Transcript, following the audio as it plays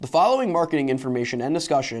The following marketing information and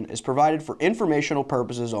discussion is provided for informational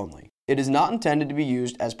purposes only. It is not intended to be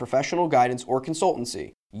used as professional guidance or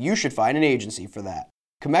consultancy. You should find an agency for that.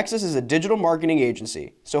 Comexis is a digital marketing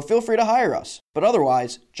agency, so feel free to hire us. But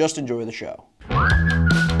otherwise, just enjoy the show.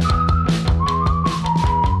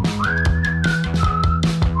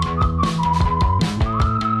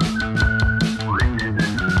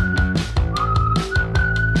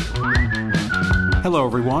 Hello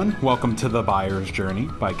everyone, welcome to The Buyer's Journey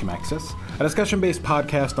by Comexis, a discussion-based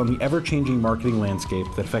podcast on the ever-changing marketing landscape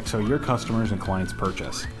that affects how your customers and clients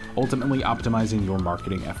purchase, ultimately optimizing your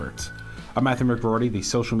marketing efforts. I'm Matthew McGroarty, the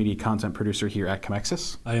social media content producer here at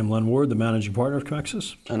Comexis. I am Len Ward, the managing partner of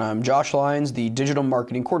Comexis. And I'm Josh Lyons, the digital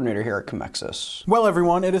marketing coordinator here at Comexis. Well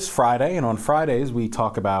everyone, it is Friday, and on Fridays we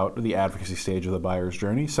talk about the advocacy stage of the buyer's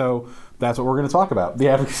journey, so that's what we're going to talk about, the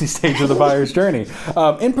advocacy stage of the buyer's journey.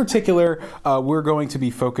 In particular, we're going to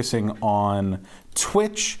be focusing on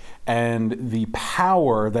Twitch and the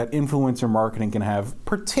power that influencer marketing can have,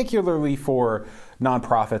 particularly for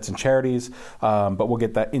nonprofits and charities, but we'll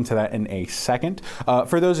get into that in a second.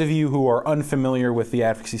 For those of you who are unfamiliar with the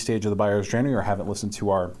advocacy stage of the buyer's journey or haven't listened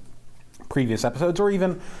to our previous episodes or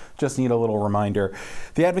even just need a little reminder,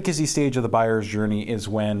 the advocacy stage of the buyer's journey is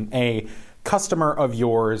when a customer of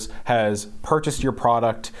yours has purchased your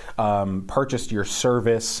product, purchased your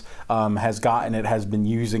service, has gotten it, has been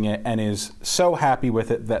using it, and is so happy with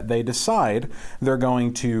it that they decide they're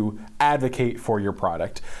going to advocate for your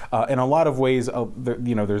product. In a lot of ways,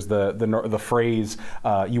 there's the phrase,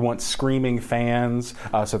 you want screaming fans,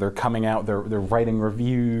 so they're coming out, they're writing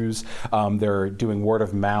reviews, they're doing word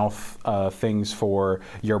of mouth things for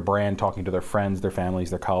your brand, talking to their friends, their families,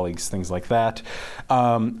 their colleagues, things like that.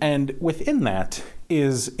 And within that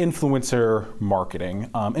is influencer marketing.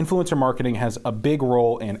 Influencer marketing has a big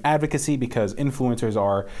role in advocacy because influencers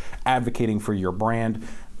are advocating for your brand.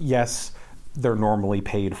 Yes, they're normally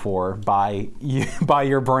paid for by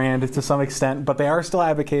your brand to some extent, but they are still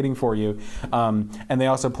advocating for you. And they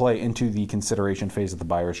also play into the consideration phase of the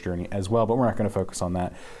buyer's journey as well, but we're not going to focus on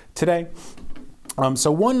that today.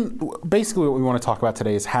 Basically what we want to talk about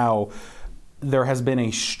today is how there has been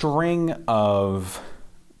a string of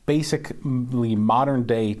basically modern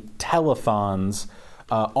day telethons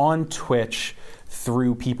on Twitch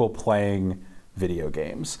through people playing video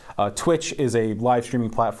games. Twitch is a live streaming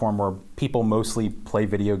platform where people mostly play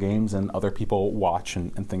video games and other people watch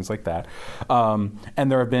and things like that.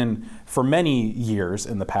 And there have been, for many years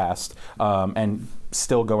in the past, and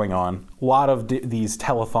still going on, a lot of these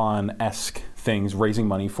telethon-esque things raising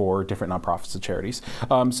money for different nonprofits and charities.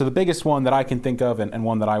 So the biggest one that I can think of, and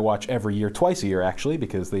one that I watch every year, twice a year actually,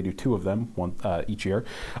 because they do two of them each year,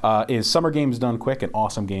 is Summer Games Done Quick and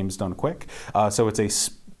Awesome Games Done Quick. So it's a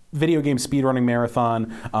video game speedrunning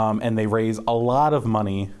marathon, and they raise a lot of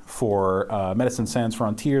money for Medicine Sans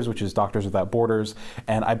Frontiers, which is Doctors Without Borders,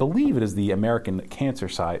 and I believe it is the American Cancer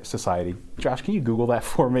Society. Josh, can you Google that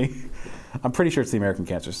for me? I'm pretty sure it's the American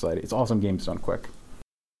Cancer Society. It's Awesome Games Done Quick.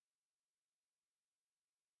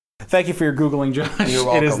 Thank you for your Googling, Josh. You're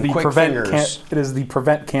welcome. It is the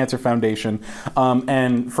Prevent Cancer Foundation.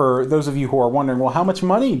 And for those of you who are wondering, well, how much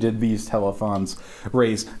money did these telethons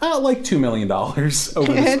raise? Like $2 million over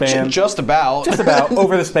the span. Just about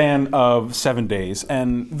over the span of 7 days.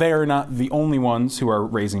 And they are not the only ones who are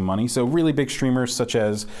raising money. So really big streamers such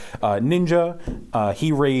as Ninja,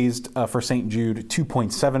 he raised for St. Jude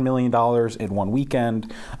 $2.7 million in one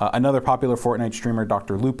weekend. Another popular Fortnite streamer,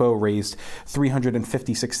 Dr. Lupo, raised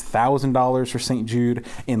 $356,000 for St. Jude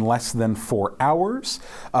in less than 4 hours.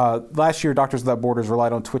 Last year, Doctors Without Borders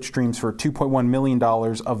relied on Twitch streams for $2.1 million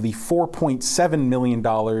of the $4.7 million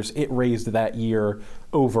it raised that year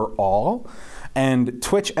overall. And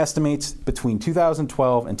Twitch estimates between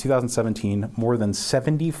 2012 and 2017, more than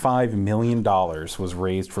 $75 million was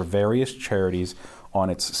raised for various charities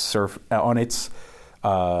on its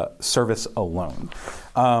service alone.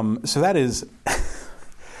 So that is...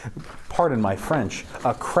 pardon my French,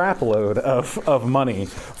 a crap load of money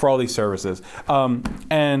for all these services.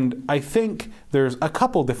 And I think there's a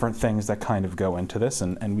couple different things that kind of go into this,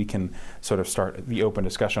 and we can sort of start the open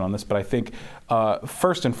discussion on this. But I think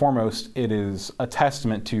first and foremost, it is a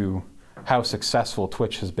testament to how successful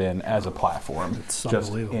Twitch has been as a platform,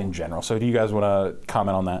 just in general. So do you guys want to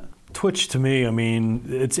comment on that? Twitch, to me, I mean,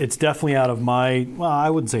 it's definitely out of my, well, I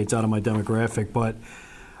wouldn't say it's out of my demographic, but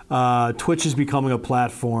Twitch is becoming a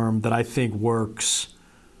platform that I think works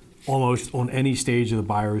almost on any stage of the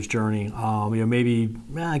buyer's journey. Maybe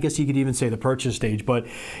I guess you could even say the purchase stage, but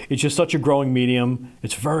it's just such a growing medium.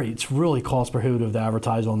 It's really cost prohibitive to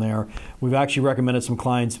advertise on there. We've actually recommended some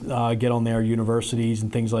clients get on there, universities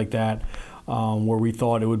and things like that. where we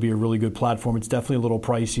thought it would be a really good platform. It's definitely a little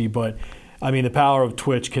pricey, but I mean, the power of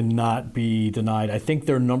Twitch cannot be denied. I think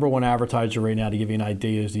their number one advertiser right now, to give you an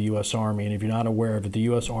idea, is the U.S. Army. And if you're not aware of it, the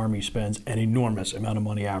U.S. Army spends an enormous amount of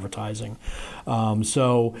money advertising.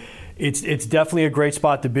 So it's definitely a great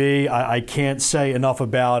spot to be. I can't say enough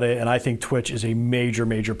about it. And I think Twitch is a major,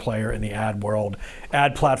 major player in the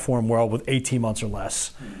ad platform world with 18 months or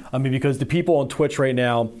less. I mean, because the people on Twitch right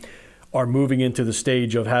now are moving into the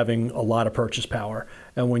stage of having a lot of purchase power.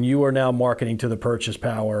 And when you are now marketing to the purchase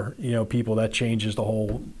power, people, that changes the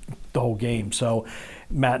whole game. So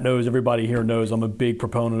Matt knows, everybody here knows, I'm a big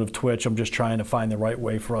proponent of Twitch. I'm just trying to find the right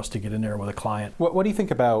way for us to get in there with a client. What do you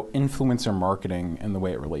think about influencer marketing and the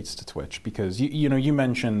way it relates to Twitch? Because you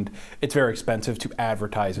mentioned it's very expensive to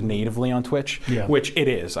advertise natively on Twitch, which it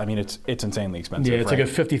is. I mean, it's insanely expensive. Yeah, it's like a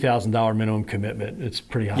 $50,000 minimum commitment. It's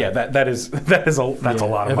pretty high. Yeah, that's a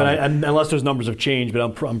lot of money. Unless those numbers have changed, but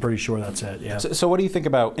I'm pretty sure that's it. Yeah. So what do you think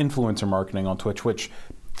about influencer marketing on Twitch, which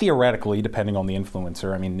theoretically, depending on the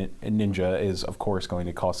influencer, I mean, Ninja is, of course, going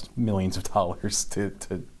to cost millions of dollars to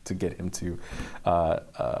get him to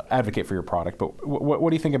advocate for your product. But what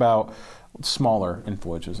do you think about smaller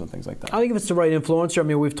influencers and things like that? I think if it's the right influencer, I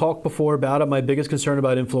mean, we've talked before about it. My biggest concern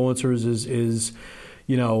about influencers is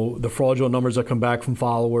the fraudulent numbers that come back from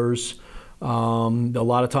followers. A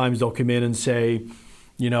lot of times they'll come in and say,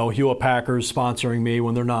 Hewlett Packard's sponsoring me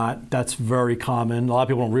when they're not. That's very common. A lot of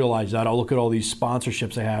people don't realize that. I'll look at all these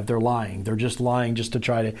sponsorships they have. They're lying. They're just lying just to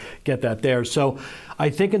try to get that there. So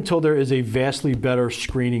I think until there is a vastly better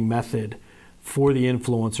screening method for the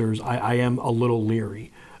influencers, I am a little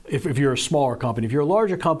leery. If you're a smaller company. If you're a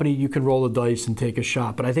larger company, you can roll the dice and take a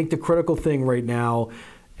shot. But I think the critical thing right now,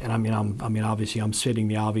 and I mean, obviously I'm stating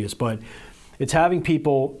the obvious, but it's having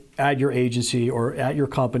people at your agency or at your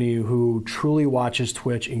company who truly watches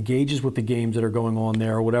Twitch, engages with the games that are going on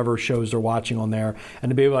there, or whatever shows they're watching on there,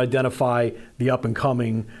 and to be able to identify the up and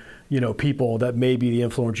coming, people that may be the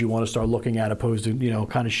influence you want to start looking at, opposed to,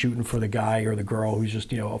 kind of shooting for the guy or the girl who's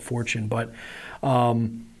just, a fortune. But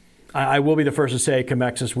I will be the first to say, at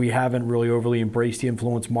Comexis, we haven't really overly embraced the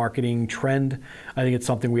influence marketing trend. I think it's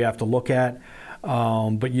something we have to look at.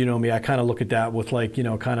 But you know me, I kind of look at that with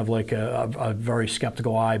kind of like a very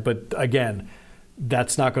skeptical eye. But again,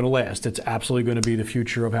 that's not going to last. It's absolutely going to be the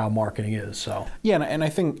future of how marketing is. So yeah, and I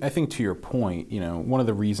think to your point, one of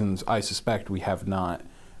the reasons I suspect we have not,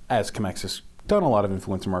 as Comexis, done a lot of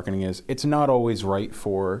influencer marketing is it's not always right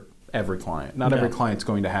for every client. Not every client's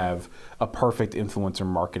going to have a perfect influencer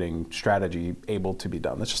marketing strategy able to be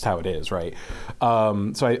done. That's just how it is, right?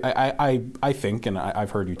 So I think, and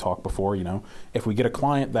I've heard you talk before, if we get a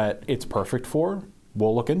client that it's perfect for,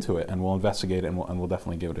 we'll look into it and we'll investigate it and we'll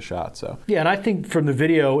definitely give it a shot. So yeah, and I think from the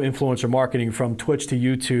video influencer marketing from Twitch to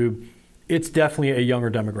YouTube, it's definitely a younger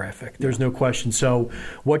demographic. There's no question. So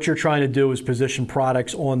what you're trying to do is position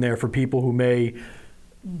products on there for people who may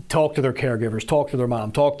talk to their caregivers, talk to their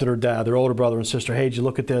mom, talk to their dad, their older brother and sister. Hey, did you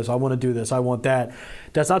look at this? I want to do this. I want that.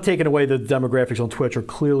 That's not taking away the demographics on Twitch are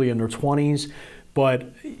clearly in their 20s,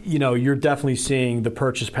 but you're definitely seeing the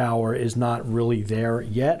purchase power is not really there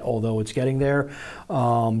yet, although it's getting there.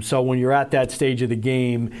 So when you're at that stage of the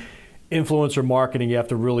game, influencer marketing, you have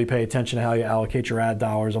to really pay attention to how you allocate your ad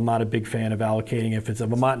dollars. I'm not a big fan of allocating. If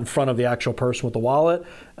I'm not in front of the actual person with the wallet,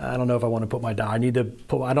 I don't know if I want to put my dollar. I don't know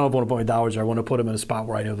if I want to put my dollars there. I want to put them in a spot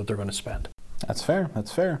where I know that they're going to spend. That's fair.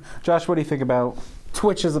 Josh, what do you think about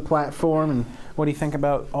Twitch as a platform, and what do you think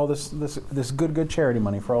about all this good charity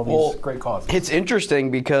money for all these great causes? It's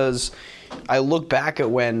interesting because I look back at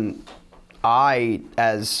when I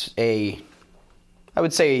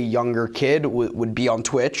would say a younger kid would be on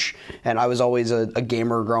Twitch, and I was always a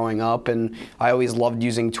gamer growing up, and I always loved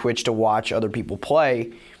using Twitch to watch other people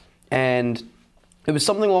play. And it was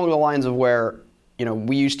something along the lines of where,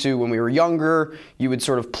 we used to, when we were younger, you would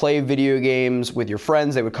sort of play video games with your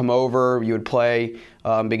friends. They would come over, you would play,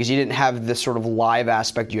 because you didn't have this sort of live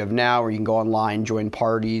aspect you have now, where you can go online, join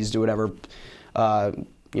parties, do whatever,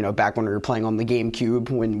 back when we were playing on the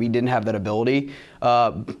GameCube, when we didn't have that ability.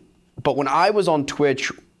 But when I was on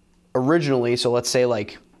Twitch originally, so let's say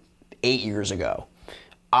like 8 years ago,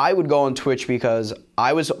 I would go on Twitch because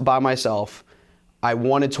I was by myself. I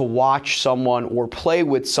wanted to watch someone or play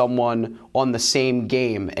with someone on the same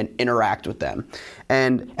game and interact with them.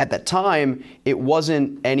 And at that time, it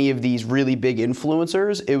wasn't any of these really big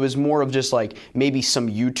influencers. It was more of just like maybe some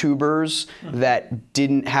YouTubers that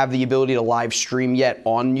didn't have the ability to live stream yet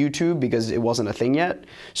on YouTube because it wasn't a thing yet.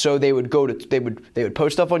 So they would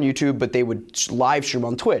post stuff on YouTube, but they would live stream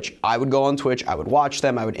on Twitch. I would go on Twitch, I would watch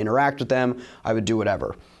them, I would interact with them, I would do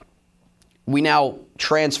whatever. We now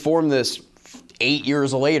transform this 8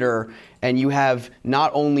 years later, and you have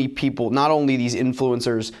not only these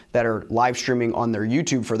influencers that are live streaming on their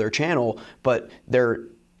YouTube for their channel, but they're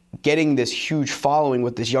getting this huge following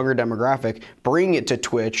with this younger demographic, bringing it to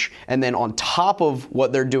Twitch, and then on top of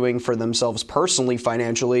what they're doing for themselves personally,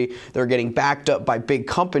 financially, they're getting backed up by big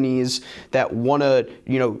companies that want to,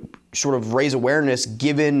 sort of raise awareness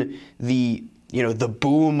given the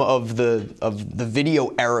boom of the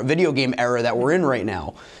video game era that we're in right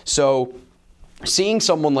now. So seeing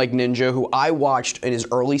someone like Ninja, who I watched in his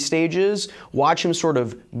early stages, watch him sort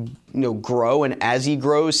of grow, and as he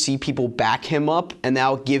grows, see people back him up, and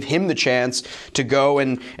now give him the chance to go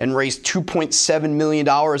and raise $2.7 million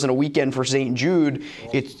in a weekend for St. Jude.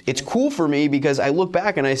 It's cool for me because I look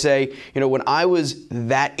back and I say, when I was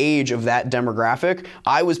that age of that demographic,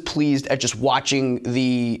 I was pleased at just watching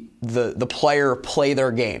the player play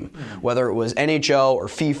their game, whether it was NHL or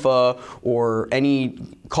FIFA or any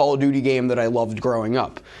Call of Duty game that I loved growing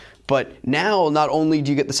up. But now, not only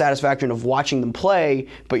do you get the satisfaction of watching them play,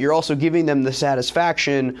 but you're also giving them the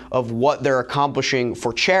satisfaction of what they're accomplishing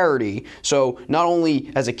for charity. So not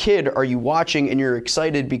only as a kid are you watching and you're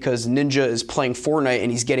excited because Ninja is playing Fortnite and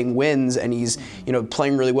he's getting wins and he's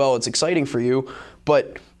playing really well, it's exciting for you,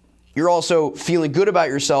 but you're also feeling good about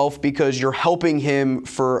yourself because you're helping him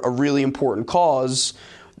for a really important cause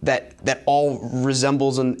that all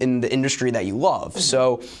resembles in the industry that you love.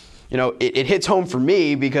 So it hits home for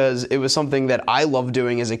me because it was something that I loved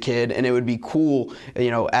doing as a kid, and it would be cool,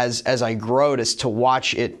 as I grow to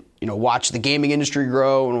watch it, watch the gaming industry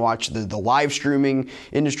grow and watch the live streaming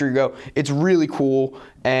industry grow. It's really cool,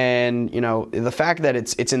 and the fact that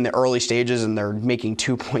it's in the early stages and they're making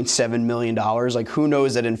 $2.7 million, like who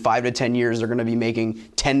knows that in 5 to 10 years they're going to be making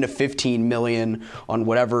 10 to 15 million on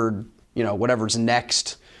whatever's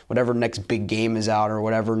next. Whatever next big game is out or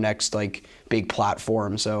whatever next big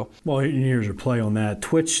platform. So, well, here's your play on that.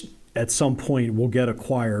 Twitch at some point will get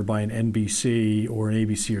acquired by an NBC or an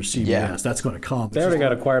ABC or CBS. Yeah. That's going to come. They already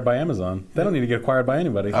got acquired by Amazon. They don't need to get acquired by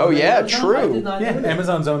anybody. Oh yeah, true.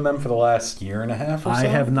 Amazon's owned them for the last year and a half or so. I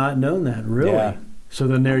have not known that, really. Yeah. So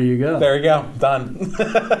then there you go. There you go. Done.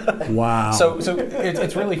 Wow. So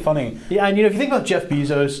it's really funny. Yeah, and if you think about Jeff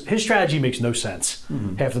Bezos, his strategy makes no sense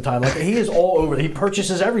half the time. He is all over. He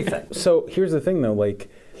purchases everything. So here's the thing, though.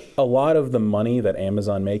 A lot of the money that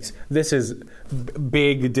Amazon makes, this is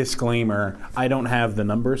big disclaimer. I don't have the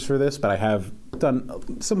numbers for this, but I have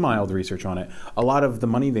done some mild research on it. A lot of the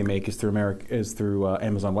money they make is through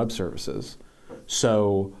Amazon Web Services.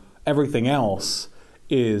 So everything else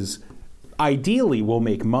is ideally will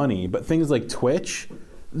make money, but things like Twitch,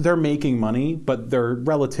 they're making money, but they're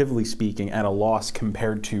relatively speaking at a loss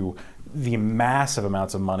compared to the massive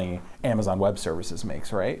amounts of money Amazon Web Services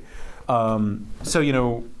makes, right?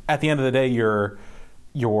 So at the end of the day,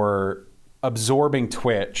 you're absorbing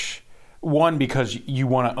Twitch, one, because you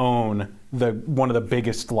want to own one of the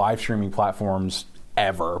biggest live streaming platforms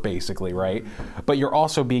ever, basically, right? But you're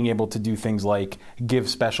also being able to do things like give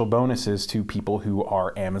special bonuses to people who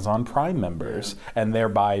are Amazon Prime members, and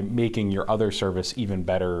thereby making your other service even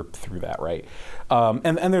better through that, right?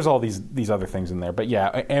 And there's all these other things in there. But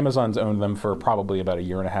yeah, Amazon's owned them for probably about a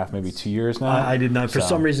year and a half, maybe 2 years now. I did not. For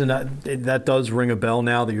some reason, that does ring a bell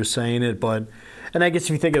now that you're saying it. But, and I guess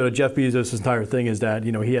if you think of it, Jeff Bezos' entire thing is that,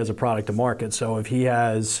 he has a product to market. So if he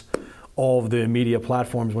has all of the media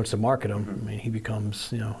platforms which to market him, he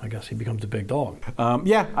becomes, I guess he becomes a big dog.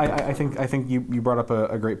 I think you brought up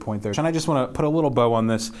a great point there, and I just want to put a little bow on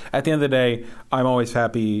this. At the end of the day, I'm always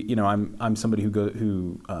happy. I'm somebody who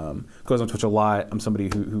goes on Twitch a lot. I'm somebody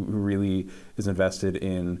who really is invested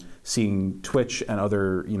in seeing Twitch and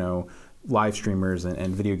other live streamers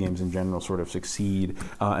and video games in general sort of succeed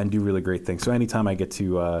and do really great things. So anytime I get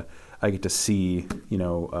to see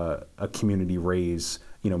a community raise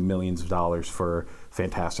millions of dollars for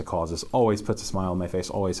fantastic causes, always puts a smile on my face,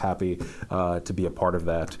 always happy to be a part of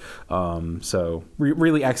that. So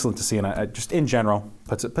really excellent to see, and I just in general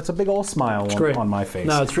puts a big old smile on my face.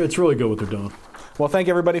 No, it's really good what they're doing. Well, thank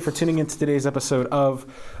everybody for tuning in to today's episode of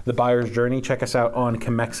The Buyer's Journey. Check us out on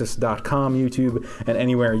Comexis.com, YouTube, and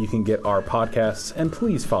anywhere you can get our podcasts. And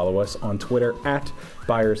please follow us on Twitter at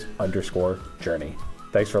 @buyers_journey.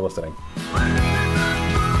 Thanks for listening.